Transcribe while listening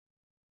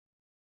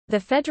The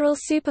federal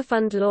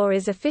Superfund law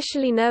is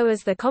officially known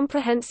as the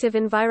Comprehensive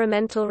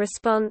Environmental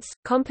Response,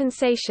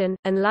 Compensation,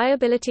 and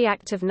Liability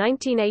Act of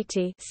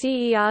 1980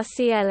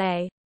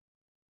 (CERCLA).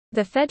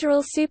 The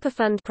Federal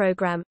Superfund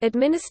program,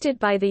 administered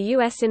by the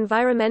U.S.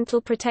 Environmental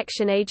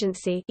Protection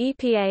Agency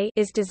 (EPA),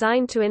 is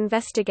designed to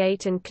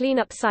investigate and clean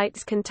up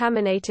sites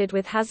contaminated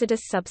with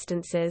hazardous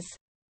substances.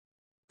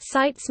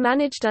 Sites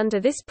managed under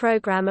this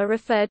program are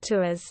referred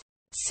to as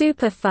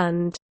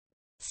Superfund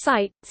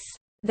sites.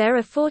 There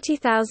are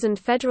 40,000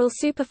 federal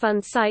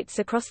Superfund sites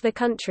across the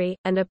country,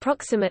 and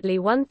approximately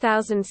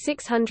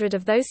 1,600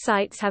 of those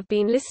sites have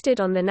been listed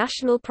on the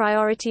National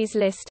Priorities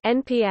List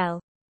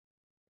 (NPL).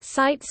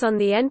 Sites on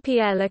the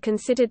NPL are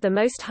considered the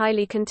most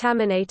highly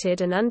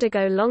contaminated and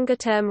undergo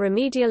longer-term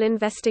remedial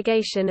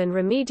investigation and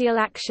remedial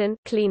action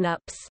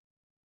cleanups.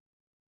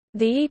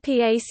 The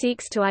EPA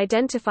seeks to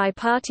identify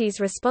parties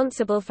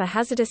responsible for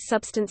hazardous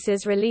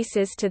substances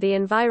releases to the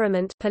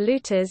environment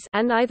polluters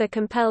and either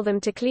compel them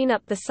to clean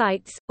up the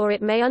sites, or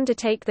it may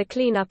undertake the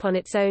cleanup on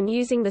its own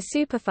using the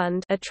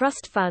Superfund, a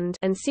trust fund,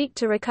 and seek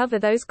to recover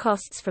those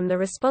costs from the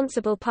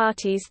responsible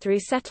parties through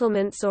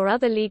settlements or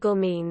other legal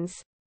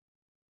means.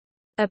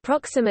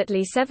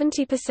 Approximately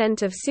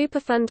 70% of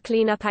Superfund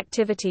cleanup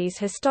activities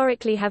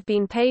historically have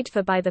been paid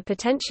for by the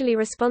potentially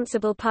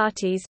responsible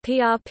parties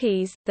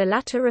 (PRPs), the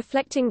latter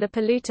reflecting the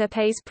polluter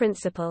pays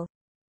principle.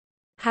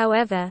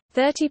 However,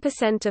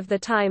 30% of the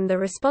time the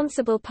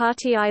responsible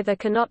party either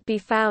cannot be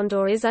found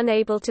or is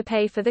unable to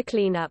pay for the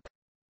cleanup.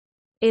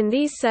 In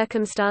these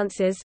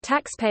circumstances,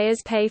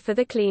 taxpayers pay for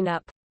the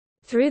cleanup.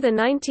 Through the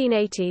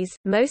 1980s,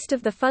 most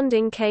of the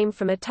funding came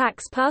from a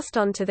tax passed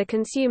on to the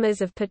consumers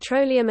of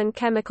petroleum and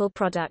chemical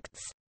products.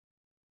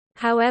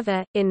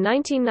 However, in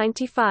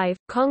 1995,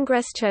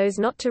 Congress chose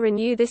not to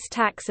renew this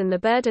tax and the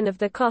burden of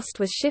the cost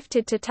was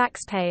shifted to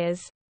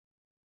taxpayers.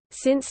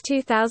 Since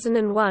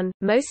 2001,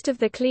 most of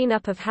the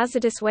cleanup of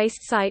hazardous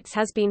waste sites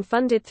has been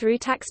funded through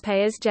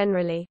taxpayers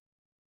generally.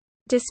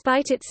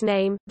 Despite its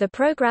name, the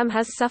program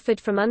has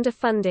suffered from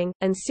underfunding,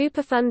 and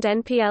Superfund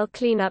NPL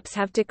cleanups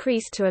have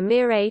decreased to a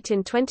mere 8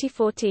 in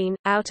 2014,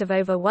 out of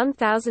over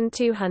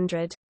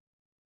 1,200.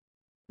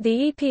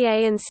 The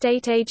EPA and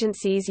state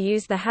agencies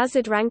use the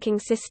hazard ranking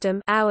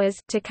system (HOURS)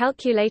 to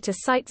calculate a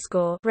site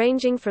score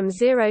ranging from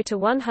 0 to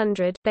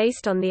 100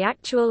 based on the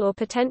actual or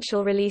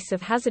potential release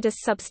of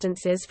hazardous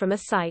substances from a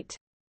site.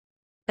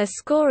 A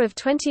score of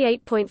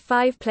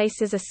 28.5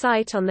 places a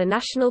site on the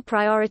National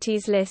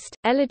Priorities List,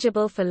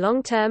 eligible for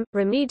long-term,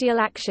 remedial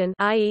action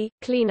i.e.,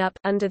 cleanup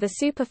under the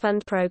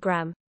Superfund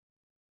program.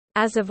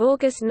 As of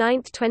August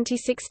 9,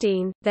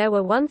 2016, there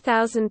were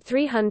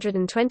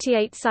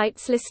 1,328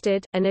 sites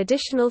listed, an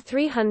additional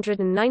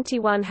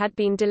 391 had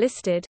been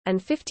delisted,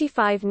 and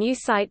 55 new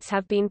sites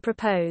have been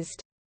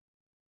proposed.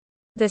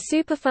 The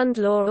Superfund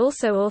law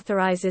also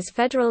authorizes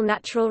federal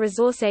natural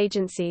resource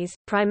agencies,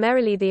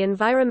 primarily the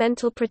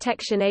Environmental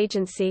Protection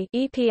Agency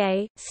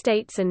 (EPA),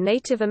 states and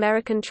Native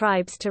American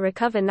tribes to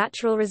recover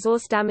natural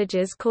resource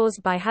damages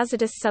caused by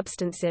hazardous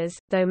substances,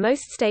 though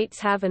most states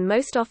have and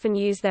most often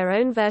use their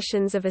own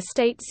versions of a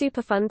state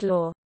Superfund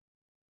law.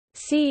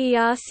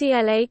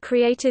 CERCLA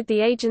created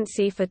the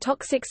Agency for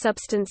Toxic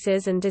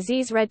Substances and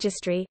Disease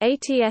Registry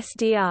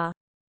 (ATSDR).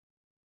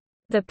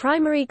 The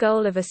primary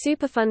goal of a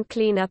Superfund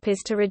cleanup is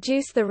to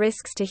reduce the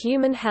risks to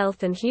human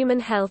health and human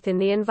health in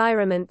the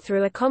environment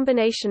through a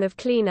combination of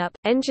cleanup,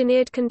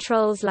 engineered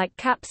controls like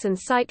caps and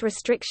site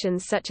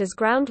restrictions such as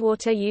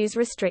groundwater use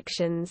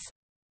restrictions.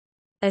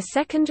 A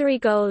secondary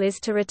goal is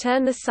to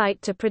return the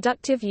site to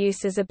productive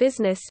use as a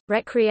business,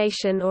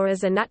 recreation or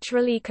as a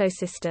natural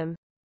ecosystem.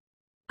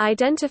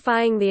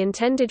 Identifying the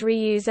intended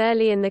reuse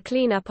early in the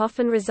cleanup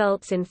often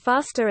results in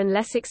faster and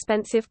less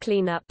expensive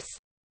cleanups.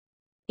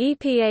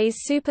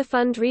 EPA's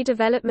Superfund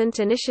Redevelopment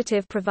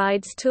Initiative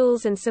provides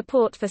tools and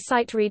support for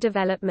site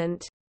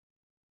redevelopment.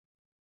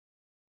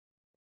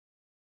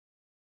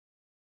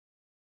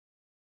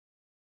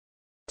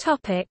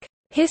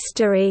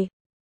 History.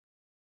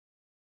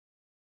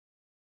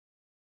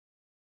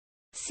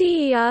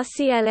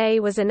 CERCLA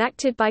was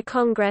enacted by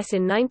Congress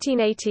in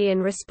 1980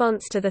 in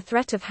response to the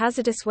threat of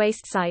hazardous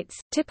waste sites,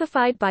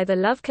 typified by the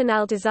Love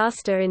Canal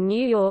disaster in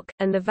New York,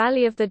 and the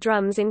Valley of the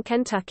Drums in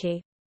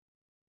Kentucky.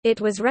 It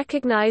was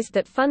recognized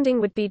that funding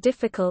would be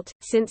difficult,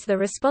 since the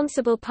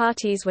responsible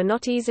parties were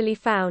not easily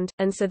found,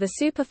 and so the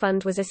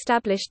Superfund was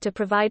established to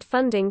provide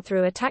funding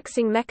through a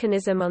taxing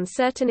mechanism on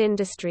certain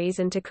industries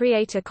and to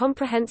create a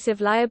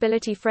comprehensive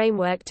liability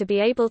framework to be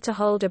able to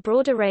hold a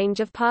broader range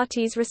of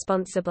parties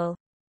responsible.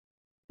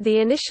 The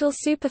initial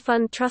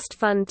Superfund trust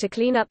fund to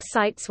clean up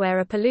sites where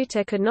a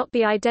polluter could not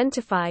be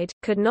identified,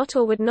 could not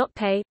or would not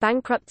pay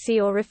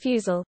bankruptcy or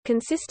refusal,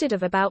 consisted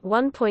of about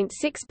 $1.6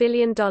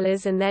 billion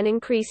and then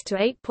increased to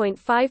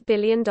 $8.5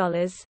 billion.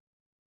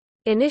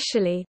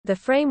 Initially, the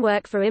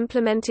framework for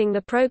implementing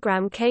the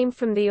program came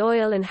from the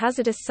Oil and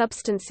Hazardous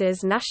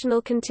Substances National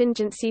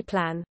Contingency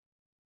Plan.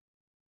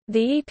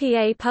 The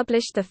EPA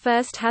published the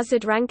first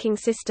Hazard Ranking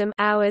System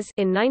 (HOURS)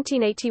 in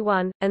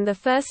 1981, and the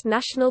first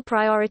National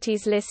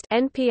Priorities List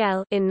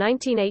 (NPL) in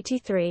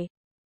 1983.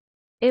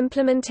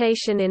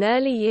 Implementation in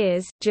early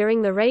years,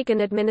 during the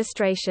Reagan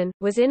administration,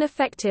 was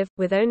ineffective,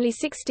 with only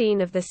 16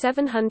 of the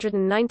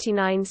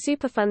 799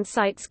 Superfund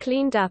sites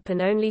cleaned up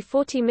and only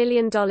 $40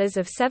 million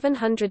of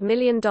 $700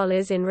 million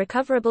in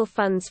recoverable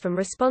funds from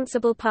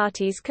responsible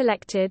parties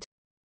collected.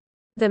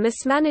 The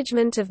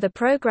mismanagement of the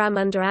program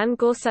under Ann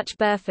Gorsuch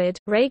Burford,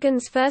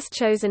 Reagan's first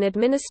chosen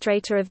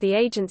administrator of the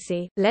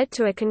agency, led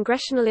to a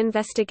congressional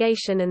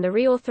investigation and the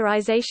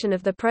reauthorization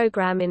of the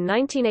program in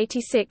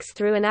 1986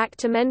 through an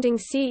act amending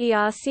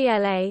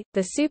CERCLA.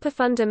 The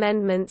Superfund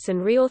Amendments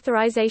and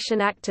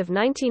Reauthorization Act of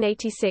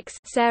 1986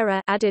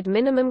 added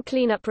minimum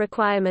cleanup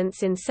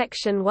requirements in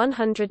Section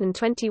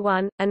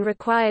 121, and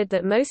required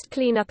that most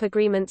cleanup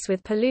agreements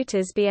with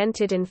polluters be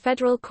entered in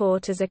federal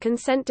court as a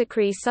consent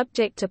decree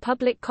subject to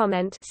public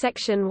comment.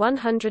 Section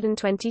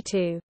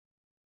 122.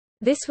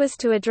 This was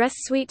to address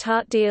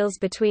sweetheart deals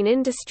between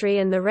industry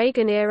and the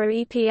Reagan-era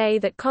EPA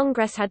that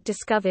Congress had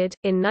discovered.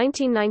 In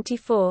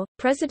 1994,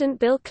 President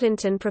Bill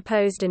Clinton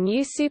proposed a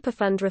new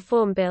Superfund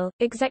reform bill,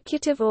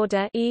 Executive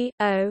Order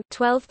E.O.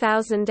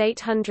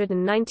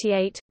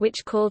 12898,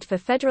 which called for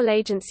federal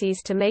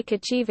agencies to make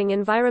achieving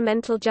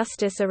environmental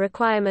justice a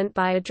requirement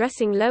by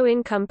addressing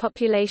low-income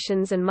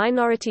populations and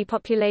minority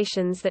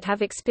populations that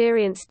have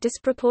experienced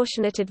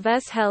disproportionate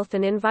adverse health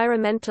and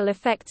environmental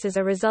effects as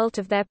a result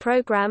of their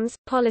programs,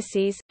 policies,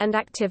 and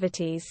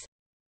activities.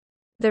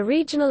 The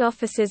regional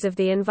offices of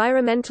the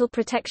Environmental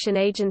Protection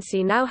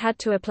Agency now had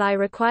to apply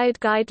required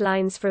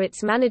guidelines for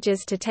its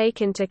managers to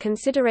take into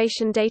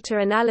consideration data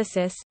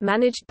analysis,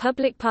 managed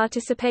public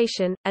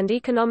participation, and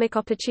economic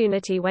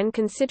opportunity when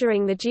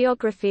considering the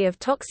geography of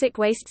toxic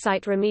waste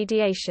site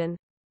remediation.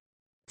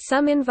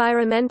 Some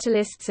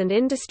environmentalists and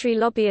industry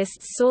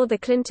lobbyists saw the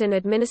Clinton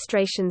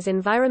administration's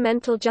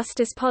environmental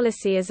justice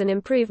policy as an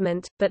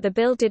improvement, but the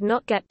bill did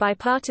not get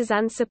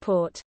bipartisan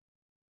support.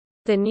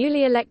 The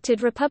newly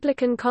elected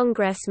Republican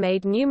Congress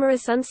made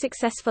numerous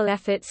unsuccessful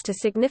efforts to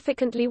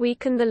significantly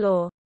weaken the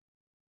law.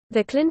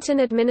 The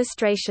Clinton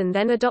administration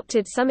then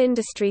adopted some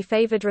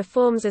industry-favored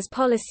reforms as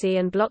policy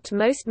and blocked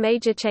most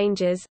major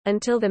changes.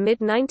 Until the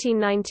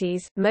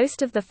mid-1990s,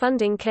 most of the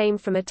funding came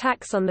from a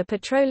tax on the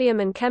petroleum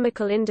and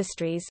chemical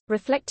industries,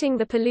 reflecting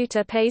the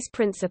polluter pays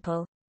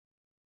principle.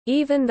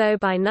 Even though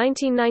by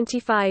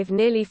 1995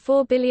 nearly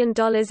 $4 billion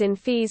in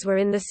fees were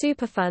in the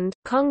Superfund,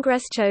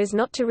 Congress chose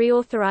not to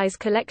reauthorize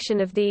collection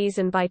of these,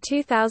 and by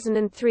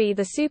 2003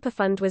 the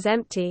Superfund was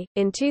empty.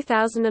 In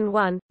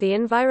 2001, the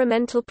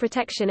Environmental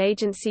Protection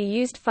Agency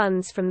used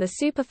funds from the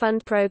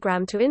Superfund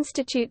program to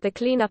institute the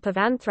cleanup of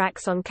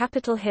anthrax on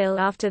Capitol Hill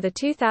after the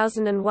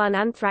 2001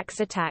 anthrax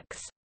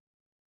attacks.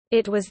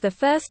 It was the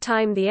first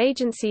time the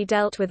agency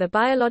dealt with a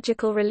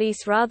biological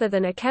release rather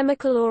than a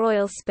chemical or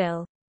oil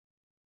spill.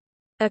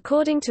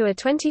 According to a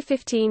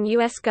 2015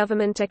 U.S.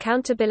 Government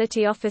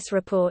Accountability Office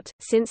report,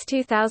 since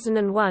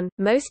 2001,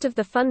 most of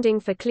the funding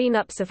for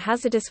cleanups of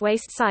hazardous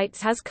waste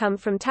sites has come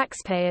from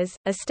taxpayers.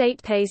 A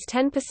state pays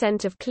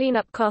 10% of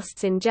cleanup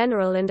costs in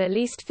general and at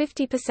least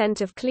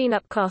 50% of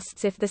cleanup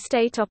costs if the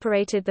state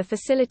operated the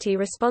facility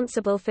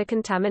responsible for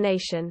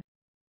contamination.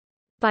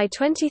 By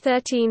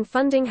 2013,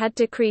 funding had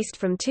decreased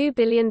from $2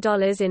 billion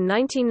in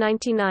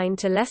 1999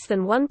 to less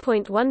than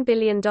 $1.1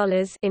 billion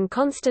in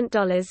constant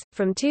dollars.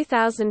 From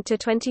 2000 to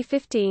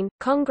 2015,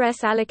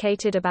 Congress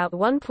allocated about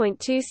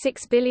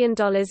 $1.26 billion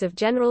of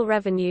general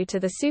revenue to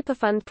the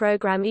Superfund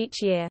program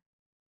each year.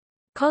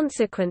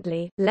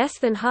 Consequently, less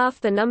than half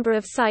the number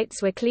of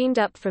sites were cleaned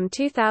up from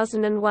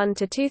 2001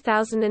 to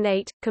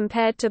 2008,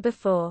 compared to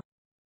before.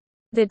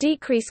 The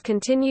decrease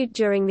continued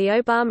during the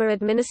Obama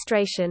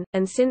administration,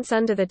 and since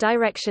under the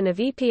direction of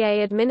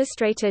EPA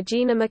Administrator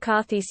Gina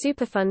McCarthy,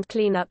 Superfund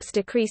cleanups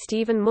decreased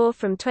even more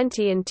from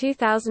 20 in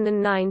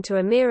 2009 to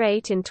a mere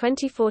 8 in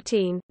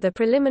 2014. The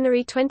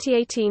preliminary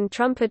 2018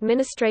 Trump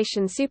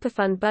administration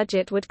Superfund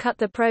budget would cut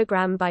the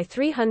program by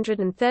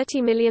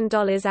 $330 million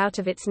out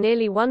of its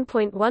nearly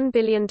 $1.1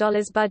 billion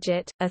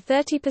budget, a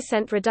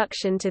 30%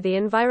 reduction to the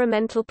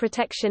Environmental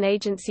Protection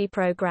Agency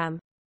program.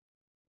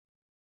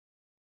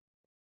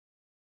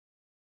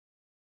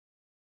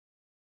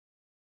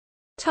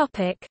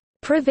 Topic: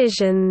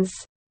 Provisions.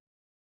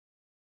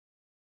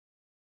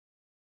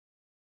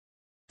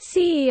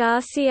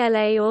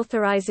 CERCLA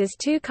authorizes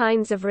two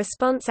kinds of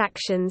response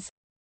actions.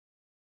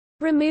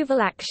 Removal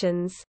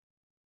actions.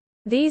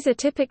 These are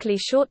typically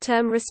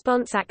short-term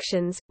response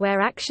actions,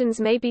 where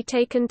actions may be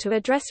taken to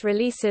address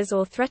releases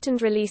or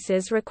threatened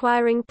releases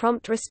requiring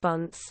prompt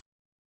response.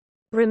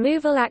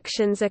 Removal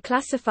actions are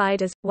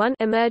classified as 1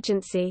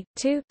 emergency,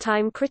 2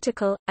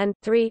 time-critical, and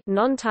 3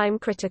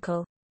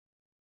 non-time-critical.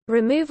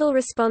 Removal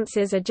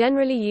responses are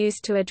generally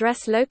used to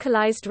address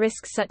localized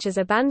risks such as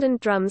abandoned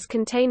drums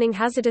containing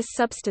hazardous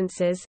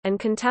substances, and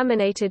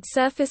contaminated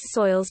surface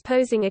soils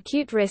posing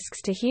acute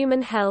risks to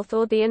human health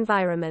or the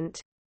environment.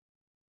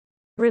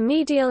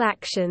 Remedial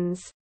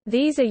actions.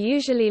 These are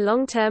usually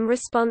long-term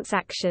response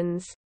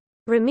actions.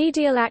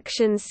 Remedial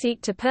actions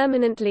seek to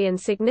permanently and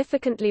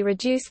significantly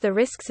reduce the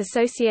risks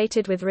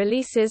associated with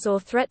releases or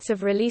threats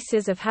of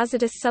releases of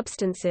hazardous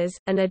substances,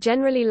 and are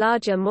generally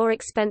larger, more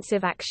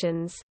expensive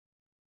actions.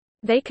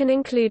 They can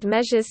include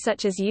measures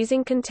such as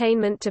using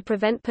containment to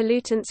prevent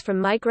pollutants from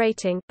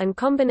migrating, and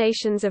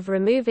combinations of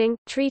removing,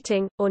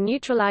 treating, or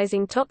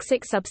neutralizing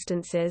toxic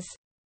substances.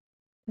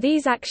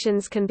 These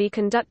actions can be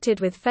conducted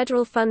with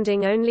federal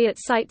funding only at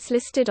sites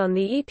listed on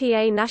the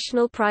EPA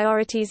National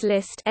Priorities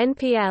List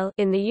 (NPL)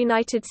 in the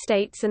United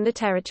States and the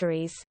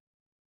Territories.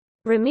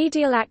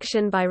 Remedial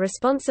action by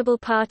responsible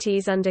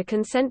parties under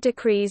consent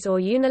decrees or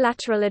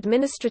unilateral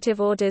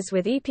administrative orders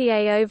with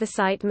EPA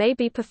oversight may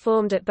be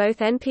performed at both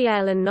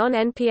NPL and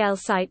non-NPL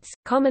sites,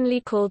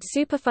 commonly called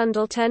Superfund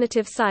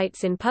alternative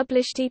sites in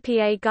published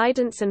EPA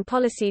guidance and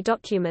policy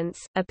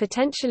documents. A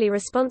potentially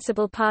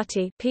responsible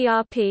party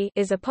 (PRP)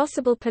 is a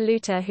possible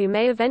polluter who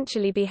may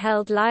eventually be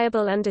held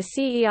liable under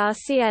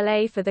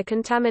CERCLA for the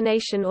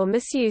contamination or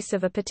misuse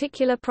of a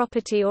particular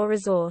property or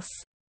resource.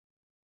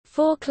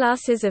 4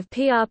 classes of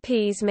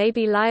PRPs may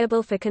be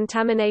liable for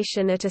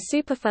contamination at a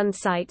Superfund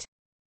site: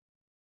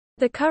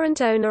 the current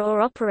owner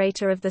or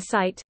operator of the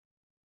site,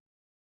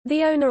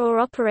 the owner or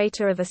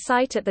operator of a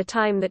site at the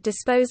time that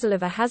disposal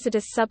of a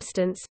hazardous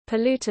substance,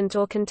 pollutant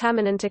or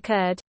contaminant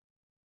occurred,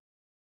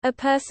 a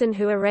person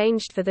who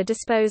arranged for the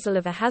disposal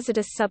of a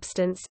hazardous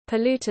substance,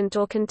 pollutant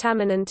or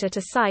contaminant at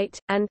a site,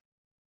 and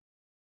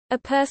a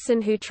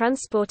person who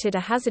transported a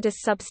hazardous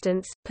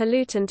substance,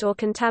 pollutant or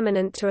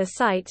contaminant to a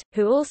site,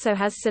 who also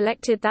has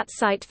selected that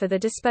site for the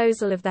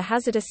disposal of the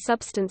hazardous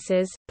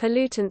substances,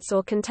 pollutants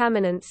or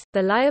contaminants.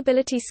 The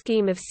liability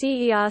scheme of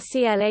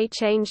CERCLA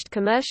changed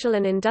commercial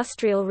and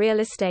industrial real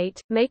estate,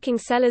 making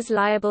sellers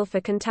liable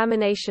for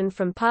contamination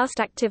from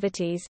past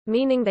activities,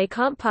 meaning they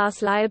can't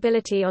pass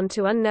liability on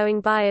to unknowing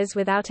buyers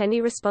without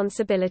any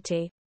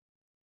responsibility.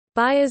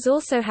 Buyers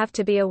also have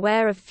to be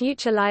aware of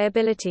future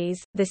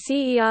liabilities. The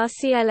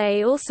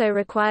CERCLA also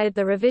required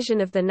the revision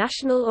of the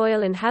National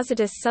Oil and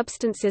Hazardous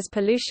Substances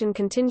Pollution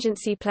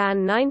Contingency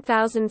Plan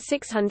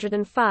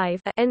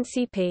 9605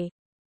 (NCP).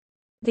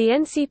 The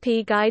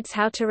NCP guides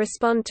how to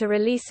respond to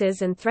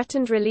releases and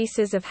threatened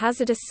releases of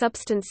hazardous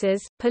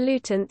substances,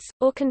 pollutants,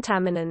 or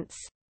contaminants.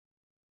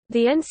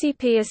 The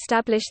NCP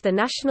established the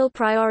National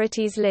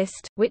Priorities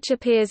List, which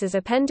appears as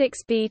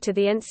Appendix B to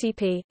the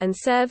NCP, and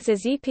serves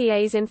as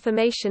EPA's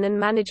information and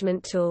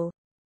management tool.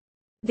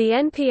 The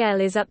NPL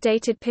is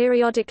updated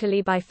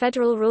periodically by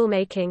federal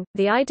rulemaking.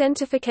 The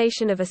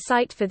identification of a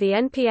site for the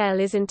NPL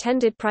is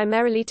intended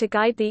primarily to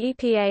guide the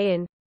EPA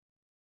in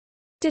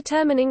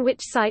determining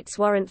which sites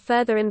warrant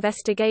further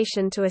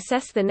investigation to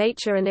assess the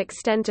nature and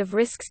extent of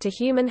risks to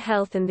human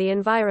health and the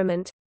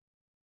environment,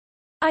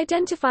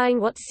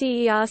 identifying what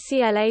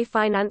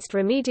CERCLA-financed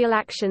remedial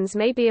actions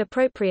may be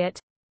appropriate,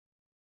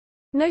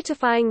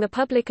 notifying the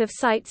public of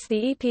sites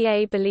the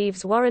EPA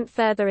believes warrant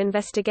further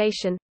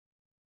investigation,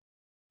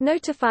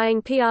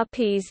 notifying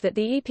PRPs that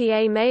the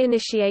EPA may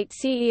initiate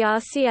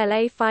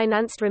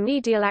CERCLA-financed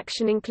remedial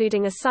action,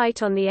 including a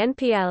site on the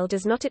NPL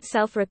does not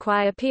itself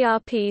require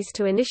PRPs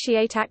to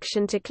initiate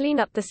action to clean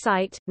up the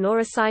site, nor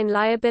assign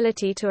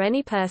liability to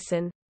any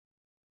person.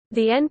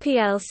 The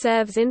NPL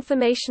serves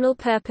informational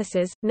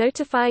purposes,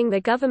 notifying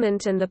the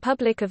government and the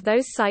public of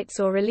those sites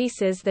or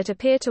releases that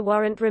appear to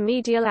warrant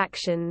remedial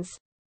actions.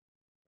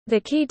 The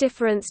key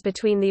difference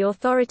between the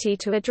authority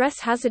to address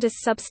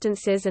hazardous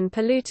substances and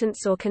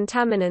pollutants or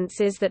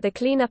contaminants is that the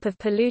cleanup of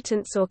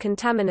pollutants or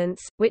contaminants,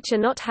 which are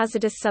not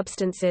hazardous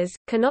substances,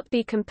 cannot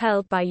be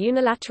compelled by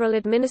unilateral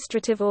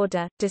administrative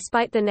order.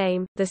 Despite the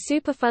name, the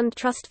Superfund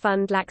Trust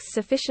Fund lacks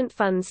sufficient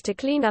funds to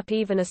clean up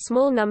even a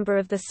small number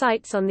of the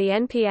sites on the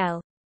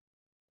NPL.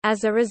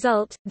 As a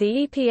result,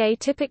 the EPA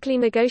typically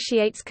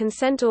negotiates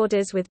consent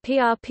orders with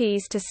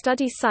PRPs to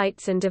study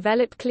sites and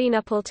develop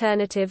cleanup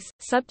alternatives,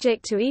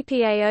 subject to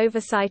EPA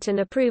oversight and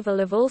approval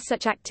of all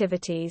such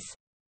activities.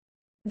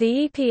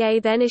 The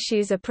EPA then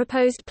issues a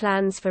proposed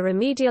plans for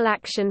remedial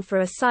action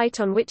for a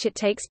site on which it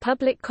takes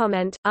public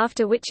comment,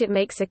 after which it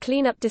makes a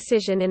cleanup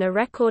decision in a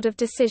Record of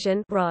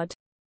Decision (ROD).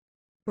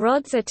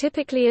 RODs are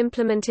typically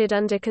implemented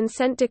under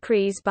consent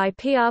decrees by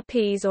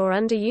PRPs or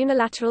under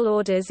unilateral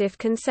orders if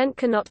consent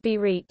cannot be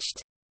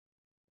reached.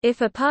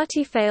 If a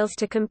party fails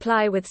to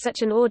comply with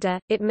such an order,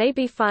 it may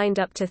be fined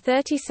up to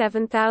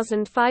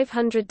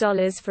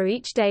 $37,500 for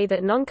each day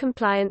that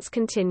noncompliance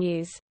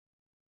continues.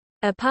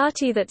 A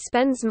party that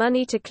spends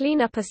money to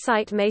clean up a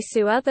site may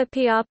sue other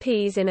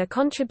PRPs in a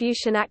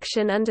contribution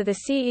action under the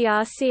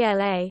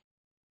CERCLA.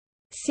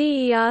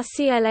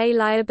 CERCLA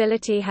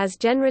liability has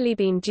generally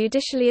been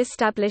judicially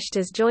established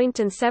as joint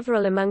and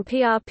several among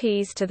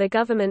PRPs to the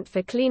government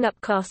for cleanup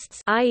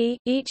costs, i.e.,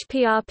 each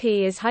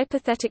PRP is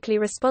hypothetically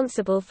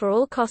responsible for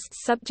all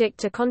costs subject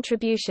to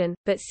contribution,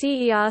 but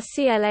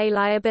CERCLA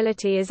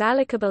liability is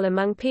allocable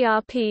among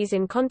PRPs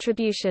in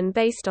contribution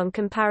based on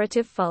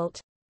comparative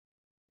fault.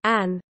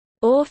 An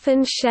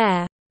orphan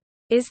share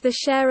is the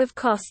share of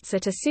costs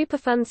at a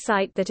Superfund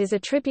site that is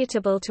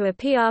attributable to a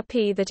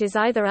PRP that is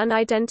either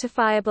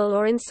unidentifiable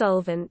or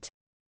insolvent.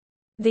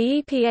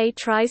 The EPA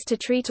tries to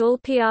treat all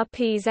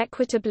PRPs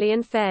equitably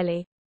and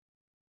fairly.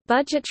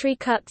 Budgetary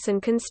cuts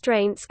and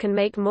constraints can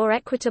make more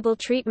equitable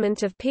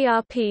treatment of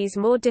PRPs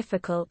more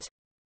difficult.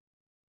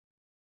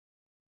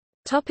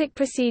 Topic: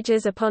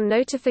 procedures. Upon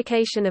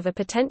notification of a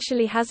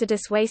potentially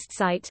hazardous waste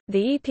site,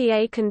 the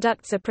EPA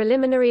conducts a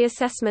preliminary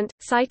assessment,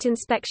 site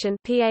inspection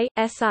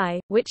 (PA/SI),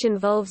 which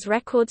involves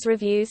records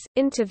reviews,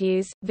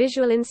 interviews,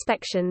 visual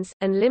inspections,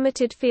 and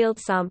limited field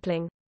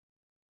sampling.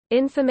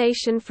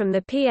 Information from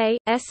the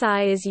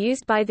PA/SI is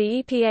used by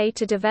the EPA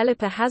to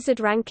develop a hazard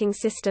ranking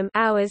system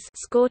 (hours)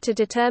 score to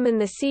determine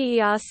the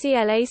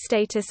CERCLA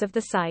status of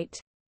the site.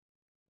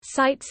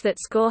 Sites that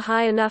score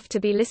high enough to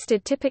be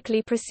listed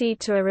typically proceed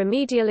to a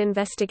remedial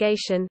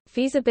investigation,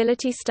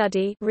 feasibility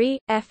study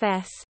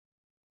 (RE/FS).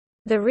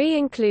 The RE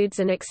includes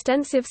an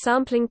extensive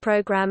sampling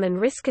program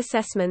and risk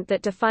assessment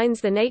that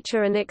defines the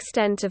nature and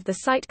extent of the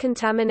site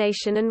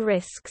contamination and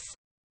risks.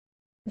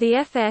 The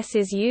FS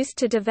is used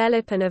to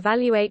develop and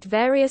evaluate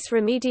various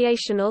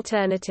remediation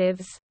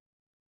alternatives.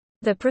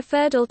 The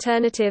preferred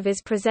alternative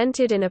is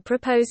presented in a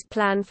proposed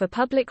plan for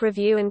public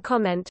review and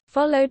comment,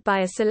 followed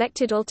by a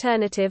selected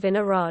alternative in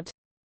a ROD.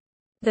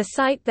 The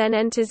site then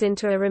enters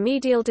into a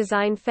remedial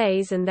design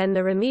phase and then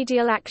the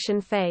remedial action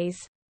phase.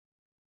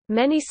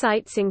 Many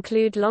sites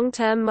include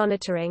long-term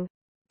monitoring.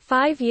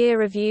 5-year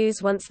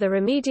reviews once the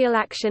remedial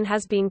action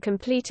has been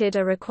completed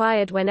are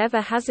required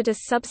whenever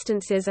hazardous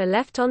substances are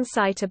left on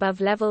site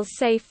above levels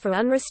safe for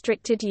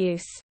unrestricted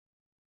use.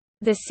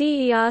 The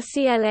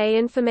CERCLA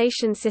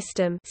Information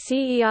System is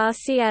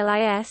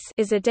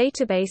a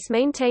database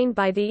maintained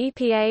by the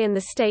EPA and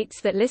the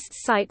states that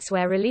lists sites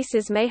where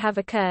releases may have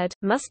occurred,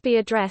 must be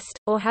addressed,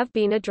 or have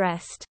been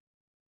addressed.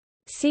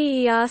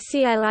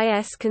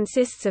 CERCLIS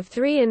consists of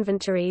 3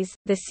 inventories: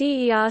 the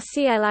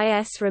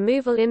CERCLIS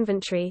Removal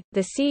Inventory,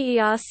 the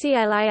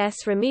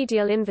CERCLIS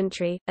Remedial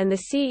Inventory, and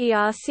the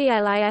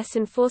CERCLIS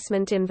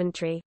Enforcement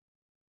Inventory.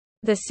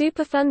 The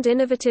Superfund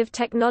Innovative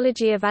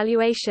Technology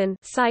Evaluation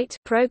 (SITE)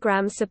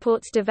 program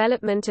supports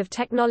development of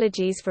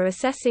technologies for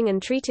assessing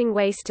and treating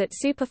waste at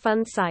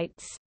Superfund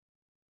sites.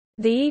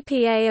 The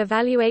EPA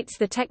evaluates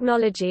the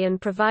technology and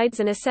provides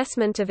an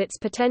assessment of its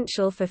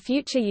potential for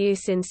future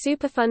use in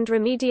Superfund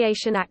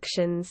remediation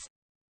actions.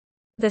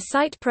 The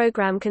SITE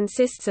program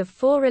consists of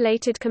 4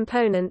 related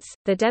components: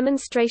 the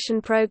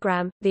Demonstration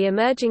Program, the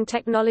Emerging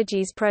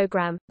Technologies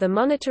Program, the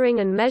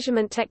Monitoring and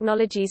Measurement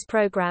Technologies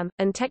Program,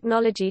 and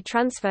Technology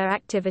Transfer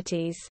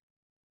Activities.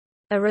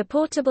 A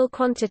reportable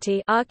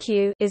quantity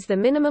 (RQ) is the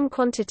minimum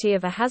quantity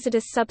of a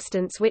hazardous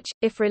substance which,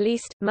 if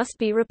released, must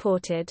be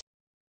reported.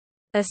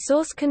 A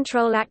source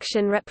control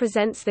action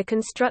represents the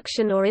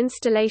construction or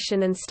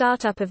installation and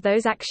startup of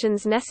those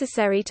actions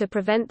necessary to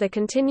prevent the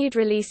continued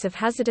release of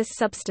hazardous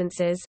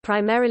substances,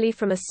 primarily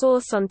from a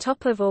source on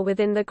top of or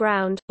within the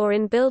ground, or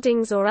in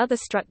buildings or other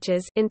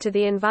structures, into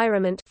the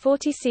environment.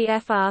 40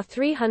 CFR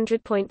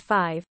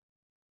 300.5.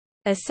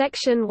 A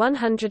Section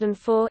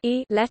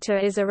 104(e) letter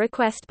is a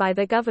request by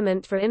the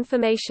government for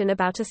information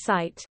about a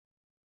site.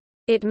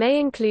 It may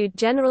include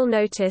general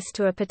notice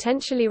to a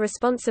potentially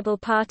responsible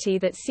party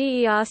that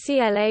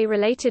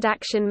CERCLA-related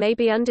action may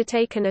be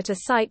undertaken at a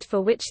site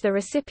for which the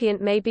recipient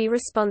may be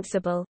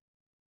responsible.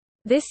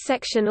 This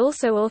section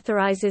also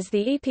authorizes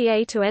the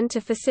EPA to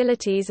enter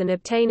facilities and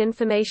obtain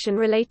information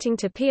relating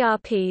to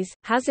PRPs,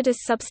 hazardous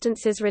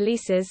substances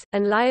releases,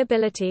 and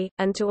liability,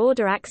 and to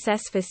order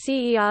access for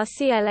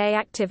CERCLA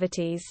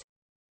activities.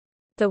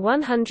 The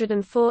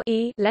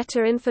 104(e)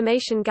 letter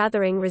information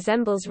gathering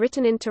resembles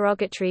written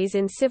interrogatories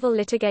in civil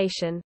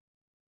litigation.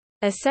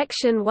 A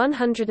Section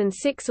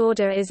 106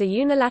 order is a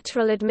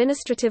unilateral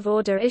administrative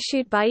order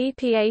issued by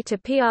EPA to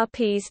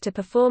PRPs to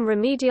perform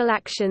remedial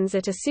actions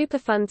at a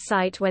Superfund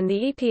site when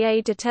the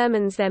EPA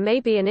determines there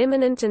may be an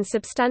imminent and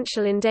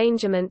substantial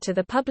endangerment to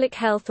the public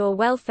health or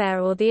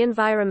welfare or the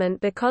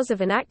environment because of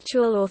an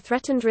actual or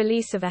threatened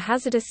release of a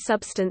hazardous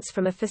substance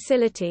from a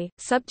facility,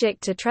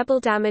 subject to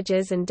treble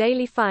damages and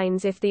daily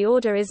fines if the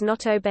order is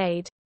not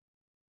obeyed.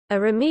 A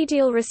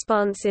remedial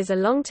response is a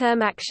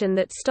long-term action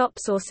that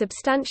stops or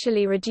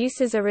substantially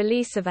reduces a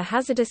release of a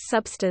hazardous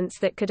substance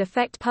that could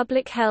affect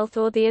public health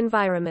or the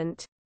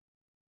environment.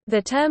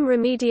 The term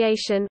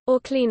remediation, or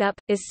cleanup,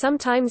 is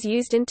sometimes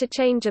used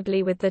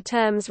interchangeably with the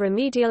terms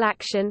remedial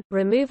action,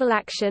 removal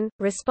action,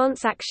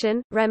 response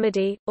action,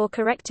 remedy, or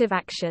corrective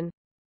action.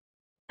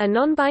 A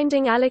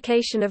non-binding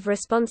allocation of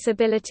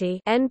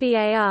responsibility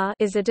 (NBAR)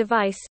 is a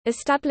device,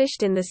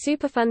 established in the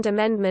Superfund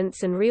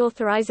Amendments and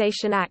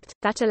Reauthorization Act,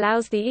 that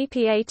allows the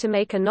EPA to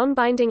make a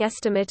non-binding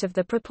estimate of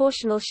the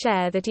proportional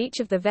share that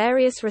each of the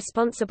various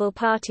responsible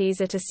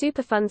parties at a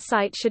Superfund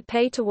site should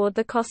pay toward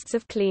the costs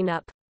of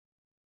cleanup.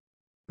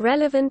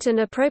 Relevant and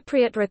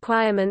appropriate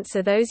requirements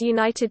are those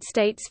United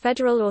States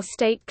federal or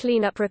state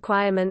cleanup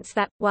requirements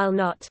that, while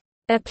not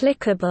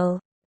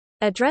applicable,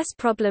 address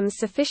problems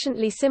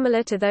sufficiently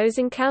similar to those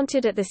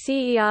encountered at the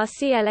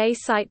CERCLA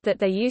site that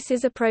their use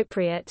is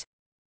appropriate.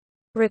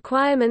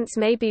 Requirements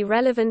may be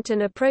relevant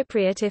and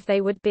appropriate if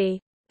they would be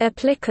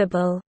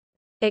applicable,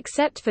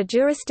 except for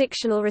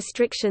jurisdictional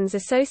restrictions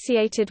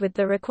associated with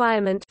the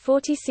requirement.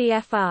 40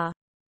 CFR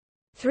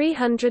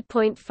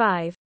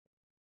 300.5.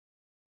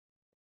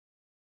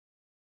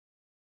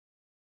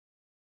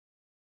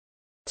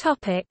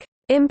 Topic: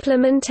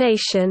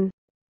 Implementation.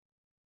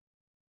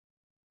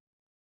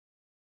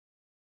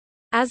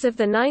 As of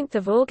 9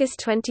 August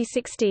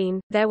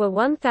 2016, there were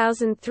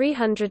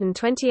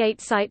 1,328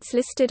 sites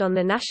listed on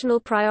the National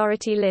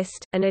Priority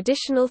List, an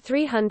additional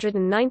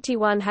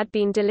 391 had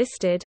been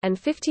delisted, and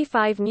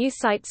 55 new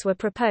sites were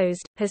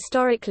proposed.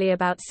 Historically,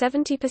 about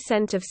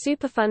 70% of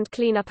Superfund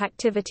cleanup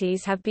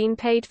activities have been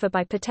paid for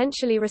by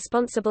potentially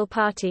responsible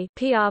party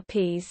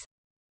 (PRPs).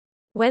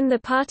 When the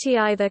party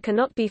either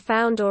cannot be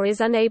found or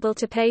is unable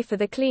to pay for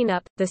the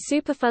cleanup, the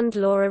Superfund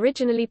law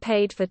originally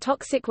paid for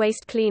toxic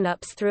waste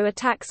cleanups through a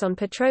tax on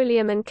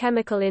petroleum and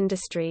chemical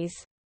industries.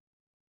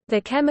 The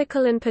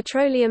chemical and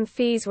petroleum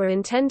fees were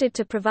intended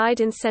to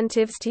provide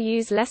incentives to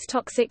use less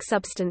toxic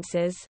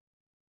substances.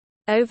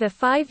 Over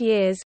 5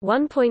 years,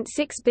 $1.6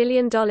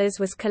 billion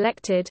was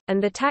collected,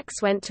 and the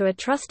tax went to a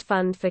trust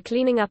fund for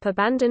cleaning up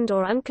abandoned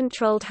or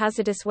uncontrolled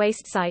hazardous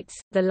waste sites.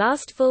 The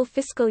last full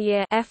fiscal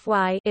year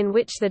 (FY) in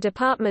which the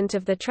Department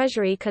of the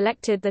Treasury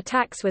collected the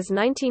tax was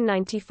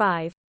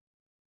 1995.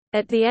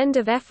 At the end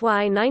of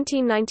FY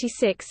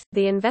 1996,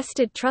 the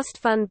invested trust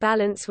fund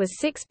balance was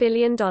 $6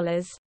 billion.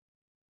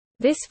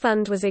 This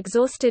fund was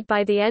exhausted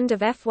by the end of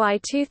FY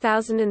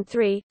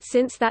 2003.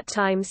 Since that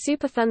time,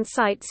 Superfund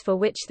sites for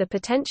which the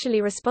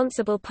potentially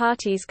responsible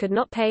parties could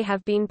not pay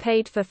have been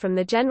paid for from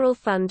the general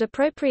fund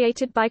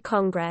appropriated by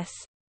Congress.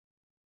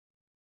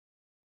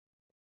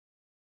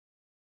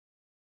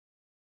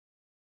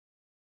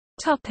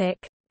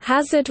 Topic: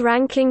 Hazard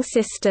ranking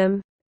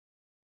system.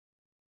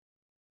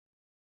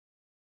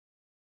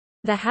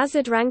 The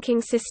hazard ranking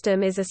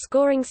system is a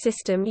scoring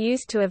system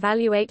used to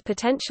evaluate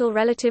potential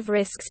relative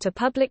risks to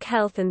public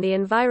health and the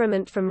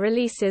environment from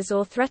releases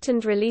or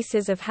threatened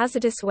releases of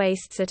hazardous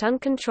wastes at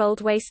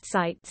uncontrolled waste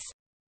sites.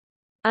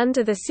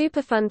 Under the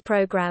Superfund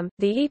program,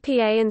 the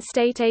EPA and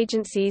state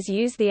agencies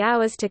use the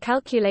hours to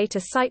calculate a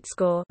site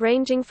score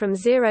ranging from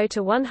 0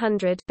 to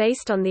 100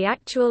 based on the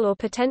actual or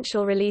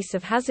potential release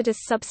of hazardous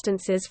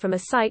substances from a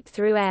site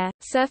through air,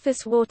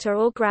 surface water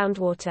or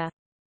groundwater.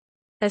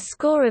 A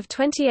score of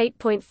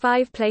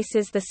 28.5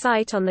 places the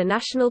site on the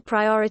National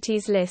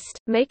Priorities List,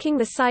 making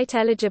the site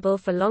eligible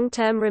for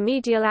long-term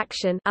remedial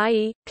action,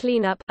 i.e.,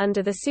 cleanup,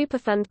 under the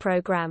Superfund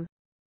program.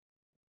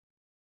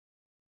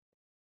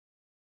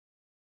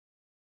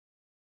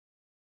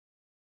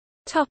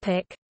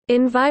 Topic: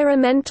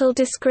 Environmental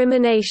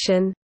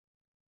discrimination.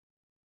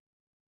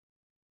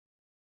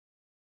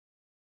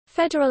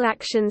 Federal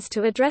actions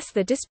to address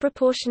the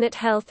disproportionate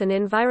health and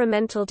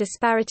environmental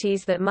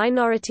disparities that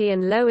minority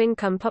and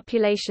low-income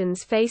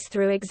populations face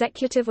through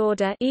Executive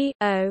Order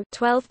E.O.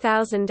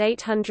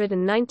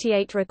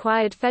 12898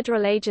 required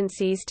federal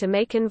agencies to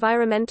make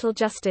environmental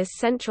justice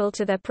central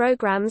to their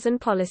programs and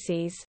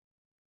policies.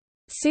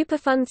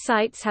 Superfund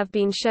sites have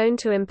been shown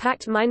to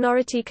impact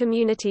minority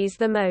communities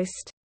the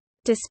most.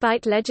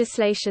 Despite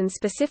legislation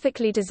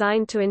specifically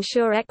designed to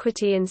ensure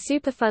equity in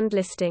Superfund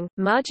listing,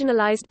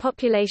 marginalized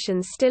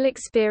populations still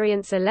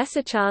experience a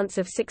lesser chance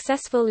of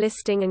successful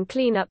listing and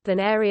cleanup than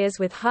areas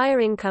with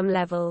higher income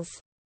levels.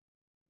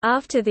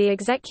 After the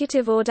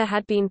executive order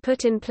had been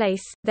put in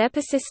place, there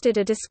persisted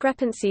a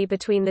discrepancy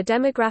between the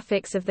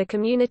demographics of the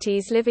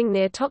communities living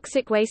near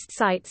toxic waste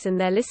sites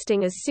and their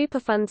listing as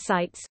Superfund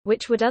sites,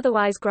 which would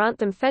otherwise grant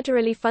them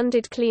federally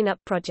funded cleanup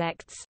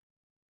projects.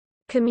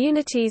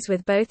 Communities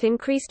with both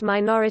increased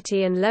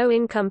minority and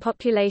low-income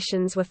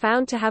populations were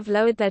found to have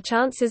lowered their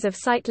chances of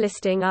site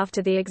listing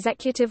after the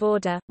executive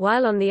order,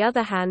 while on the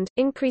other hand,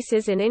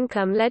 increases in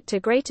income led to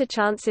greater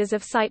chances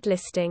of site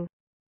listing.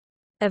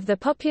 Of the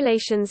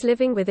populations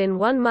living within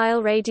 1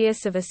 mile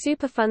radius of a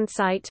Superfund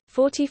site,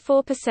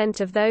 44%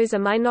 of those are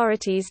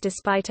minorities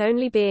despite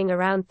only being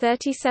around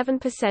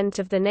 37%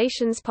 of the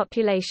nation's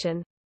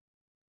population.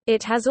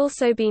 It has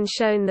also been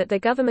shown that the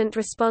government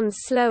responds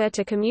slower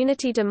to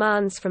community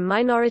demands from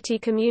minority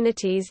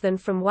communities than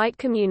from white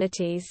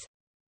communities.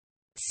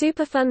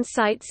 Superfund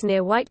sites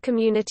near white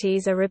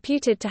communities are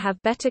reputed to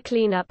have better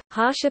cleanup,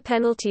 harsher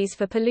penalties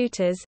for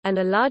polluters, and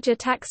a larger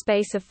tax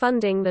base of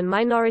funding than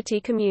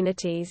minority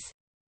communities.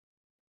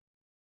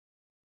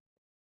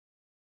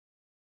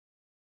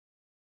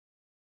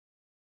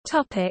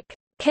 Topic: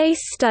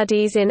 Case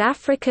studies in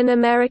African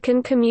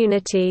American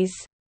communities.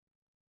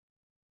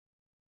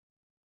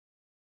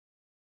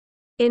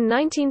 In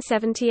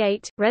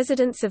 1978,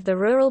 residents of the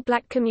rural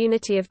black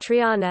community of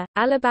Triana,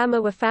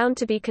 Alabama were found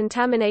to be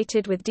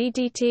contaminated with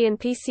DDT and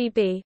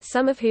PCB,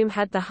 some of whom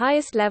had the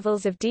highest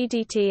levels of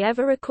DDT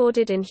ever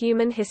recorded in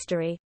human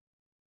history.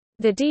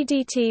 The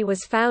DDT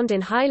was found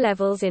in high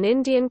levels in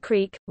Indian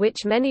Creek,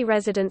 which many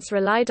residents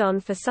relied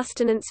on for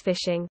sustenance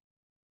fishing.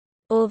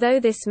 Although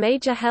this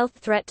major health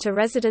threat to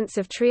residents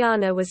of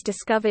Triana was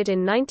discovered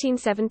in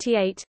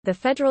 1978, the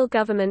federal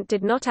government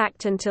did not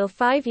act until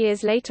 5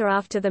 years later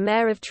after the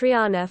mayor of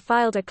Triana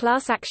filed a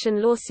class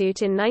action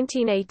lawsuit in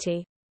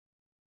 1980.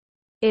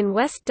 In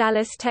West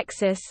Dallas,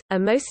 Texas, a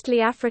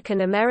mostly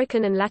African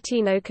American and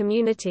Latino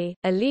community,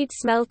 a lead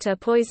smelter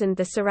poisoned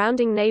the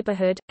surrounding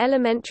neighborhood,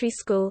 elementary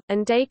school,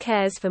 and day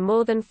cares for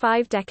more than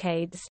 5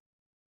 decades.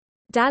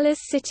 Dallas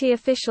city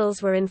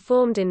officials were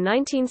informed in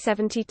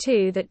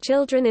 1972 that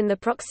children in the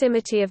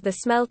proximity of the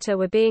smelter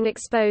were being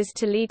exposed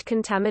to lead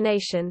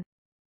contamination.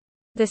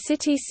 The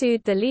city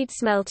sued the lead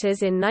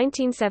smelters in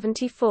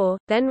 1974,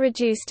 then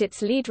reduced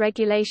its lead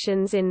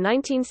regulations in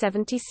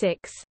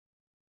 1976.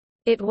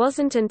 It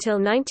wasn't until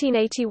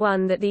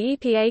 1981 that the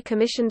EPA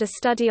commissioned a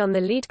study on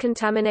the lead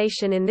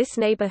contamination in this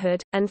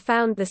neighborhood, and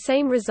found the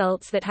same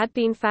results that had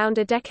been found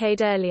a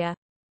decade earlier.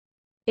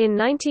 In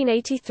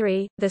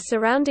 1983, the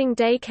surrounding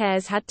day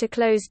cares had to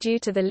close due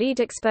to the lead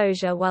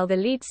exposure while the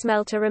lead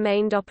smelter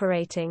remained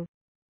operating.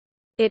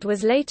 It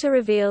was later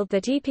revealed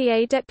that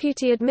EPA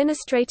Deputy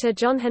Administrator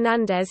John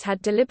Hernandez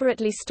had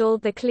deliberately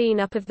stalled the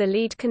cleanup of the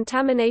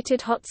lead-contaminated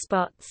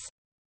hotspots.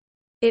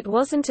 It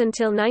wasn't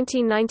until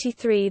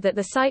 1993 that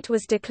the site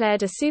was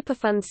declared a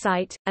Superfund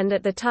site, and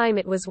at the time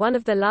it was one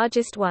of the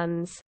largest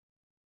ones.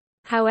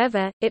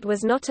 However, it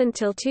was not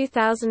until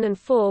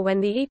 2004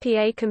 when the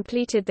EPA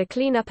completed the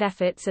cleanup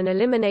efforts and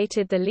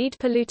eliminated the lead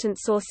pollutant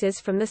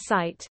sources from the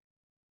site.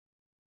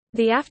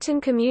 The Afton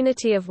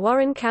community of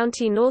Warren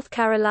County, North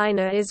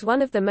Carolina is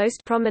one of the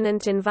most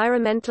prominent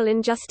environmental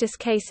injustice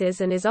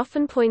cases and is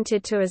often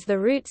pointed to as the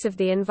roots of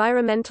the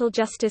environmental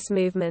justice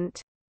movement.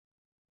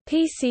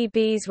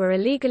 PCBs were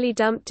illegally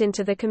dumped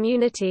into the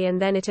community and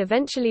then it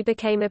eventually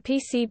became a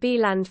PCB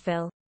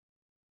landfill.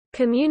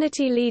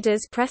 Community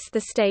leaders pressed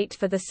the state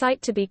for the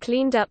site to be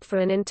cleaned up for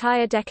an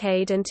entire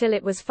decade until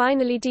it was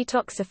finally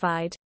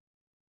detoxified.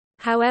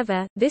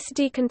 However, this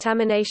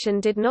decontamination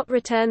did not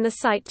return the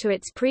site to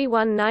its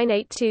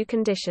pre-1982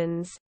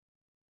 conditions.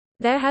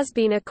 There has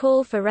been a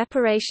call for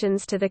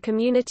reparations to the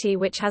community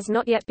which has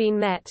not yet been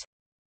met.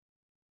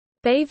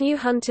 Bayview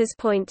Hunters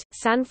Point,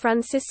 San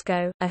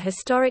Francisco, a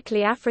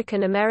historically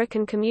African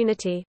American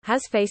community,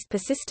 has faced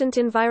persistent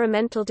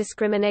environmental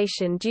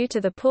discrimination due to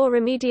the poor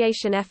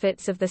remediation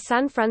efforts of the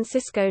San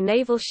Francisco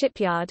Naval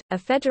Shipyard, a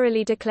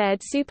federally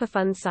declared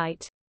Superfund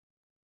site.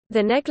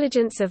 The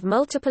negligence of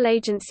multiple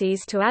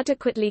agencies to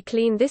adequately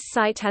clean this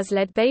site has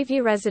led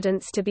Bayview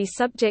residents to be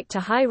subject to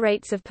high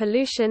rates of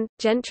pollution,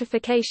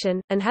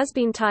 gentrification, and has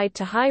been tied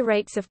to high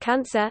rates of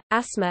cancer,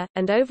 asthma,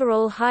 and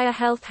overall higher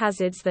health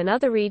hazards than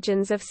other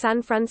regions of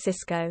San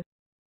Francisco.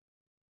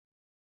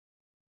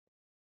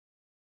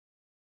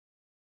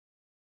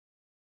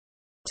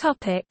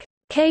 Topic: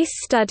 Case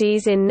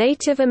studies in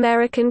Native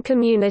American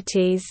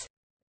communities.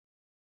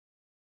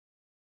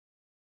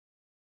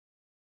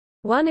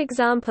 One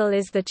example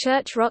is the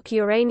Church Rock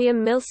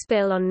uranium mill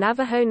spill on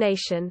Navajo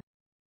Nation.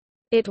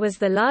 It was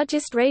the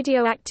largest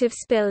radioactive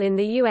spill in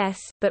the U.S.,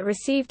 but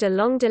received a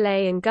long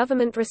delay in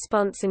government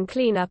response and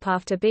cleanup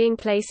after being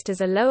placed as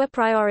a lower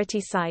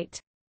priority site.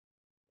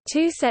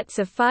 2 sets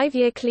of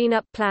 5-year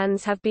cleanup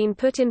plans have been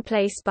put in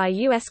place by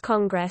U.S.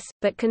 Congress,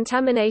 but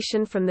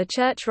contamination from the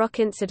Church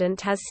Rock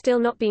incident has still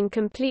not been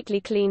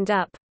completely cleaned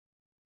up.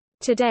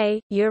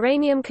 Today,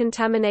 uranium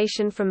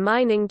contamination from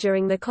mining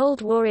during the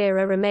Cold War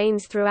era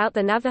remains throughout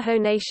the Navajo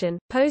Nation,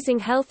 posing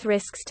health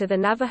risks to the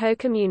Navajo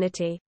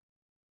community.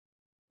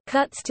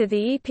 Cuts to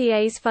the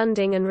EPA's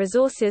funding and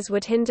resources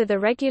would hinder the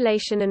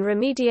regulation and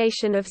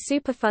remediation of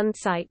Superfund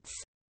sites.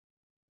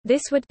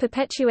 This would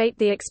perpetuate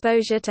the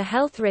exposure to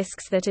health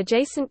risks that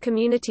adjacent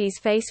communities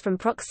face from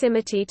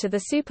proximity to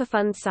the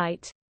Superfund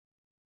site.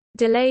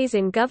 Delays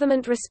in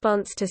government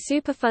response to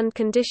Superfund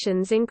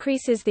conditions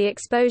increases the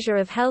exposure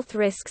of health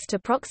risks to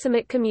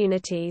proximate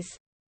communities.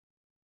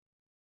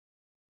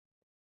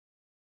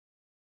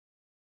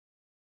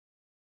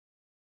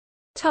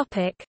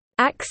 Topic: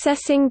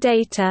 Accessing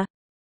data.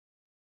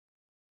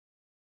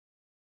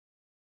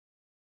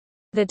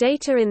 The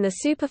data in the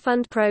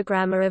Superfund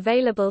program are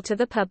available to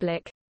the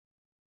public.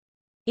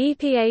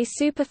 EPA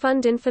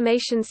Superfund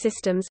Information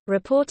Systems –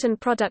 Report and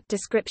Product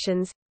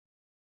Descriptions.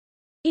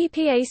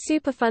 EPA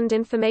Superfund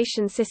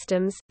Information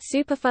Systems –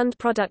 Superfund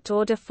Product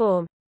Order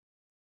Form.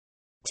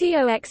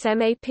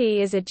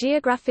 TOXMAP is a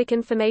Geographic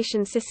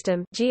Information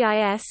System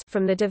 (GIS)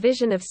 from the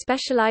Division of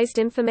Specialized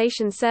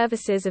Information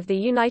Services of the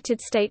United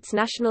States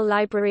National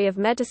Library of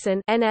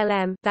Medicine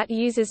 (NLM) that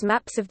uses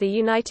maps of the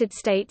United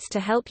States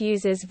to help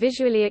users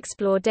visually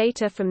explore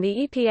data from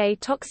the EPA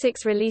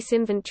Toxics Release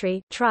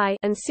Inventory (TRI)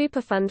 and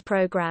Superfund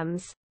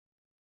programs.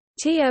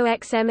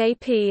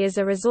 TOXMAP is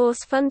a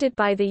resource funded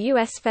by the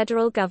U.S.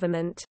 federal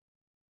government.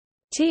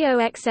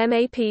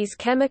 TOXMAP's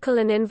chemical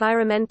and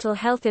environmental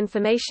health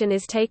information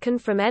is taken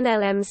from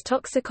NLM's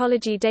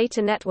Toxicology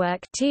Data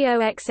Network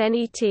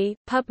 (TOXNET),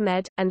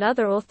 PubMed, and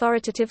other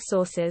authoritative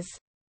sources.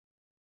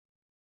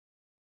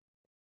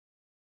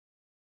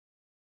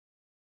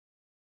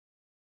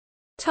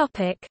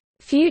 Topic: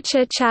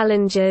 Future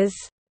challenges.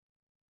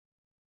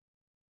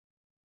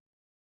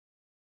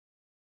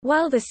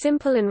 While the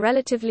simple and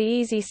relatively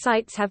easy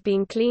sites have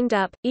been cleaned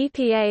up,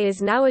 EPA is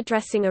now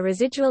addressing a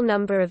residual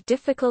number of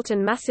difficult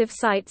and massive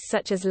sites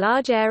such as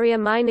large area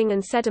mining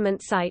and sediment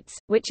sites,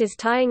 which is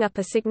tying up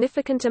a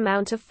significant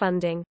amount of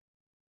funding.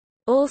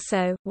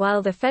 Also,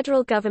 while the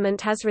federal government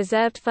has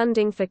reserved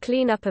funding for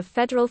cleanup of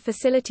federal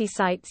facility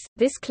sites,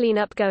 this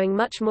cleanup going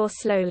much more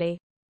slowly.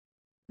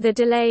 The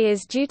delay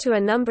is due to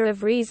a number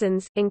of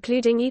reasons,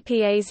 including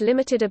EPA's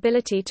limited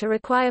ability to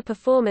require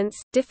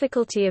performance,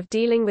 difficulty of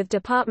dealing with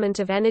Department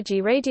of Energy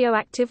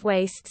radioactive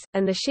wastes,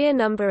 and the sheer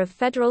number of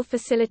federal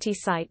facility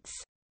sites.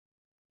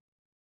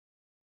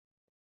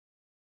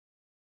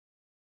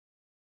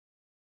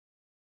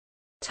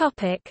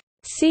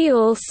 See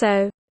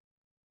also: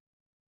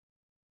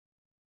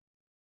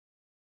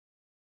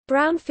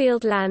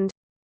 Brownfield land,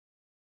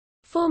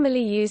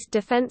 formerly used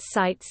defense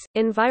sites,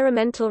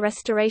 Environmental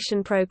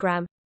Restoration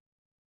Program,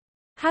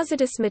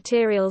 Hazardous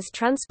Materials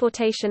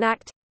Transportation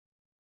Act,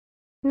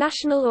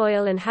 National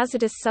Oil and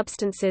Hazardous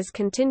Substances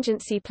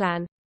Contingency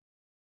Plan,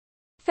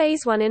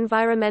 Phase 1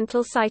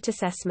 Environmental Site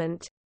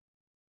Assessment.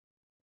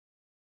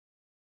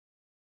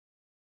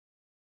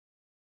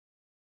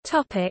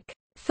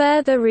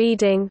 Further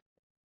reading.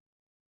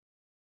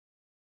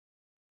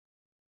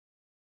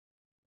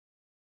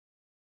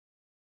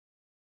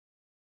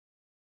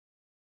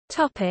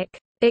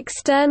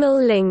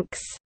 External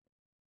links.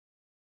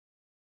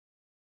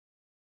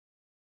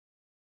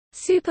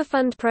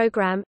 Superfund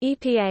Program,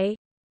 EPA.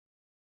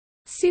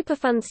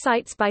 Superfund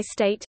Sites by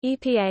State,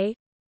 EPA.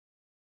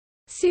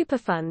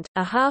 Superfund,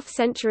 A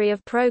Half-Century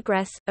of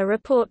Progress, a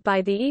report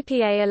by the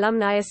EPA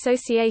Alumni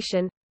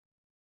Association.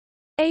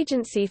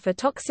 Agency for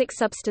Toxic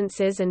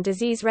Substances and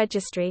Disease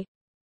Registry.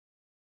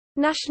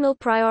 National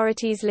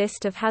Priorities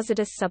List of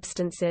Hazardous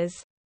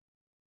Substances.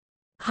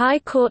 High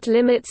Court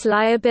limits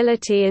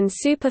liability in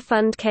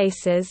Superfund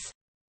cases.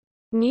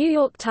 New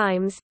York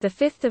Times,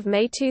 5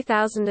 May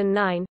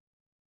 2009.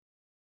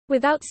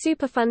 Without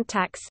Superfund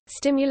tax,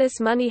 stimulus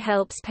money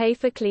helps pay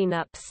for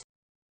cleanups.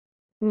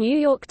 New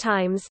York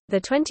Times,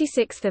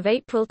 26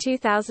 April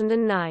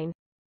 2009.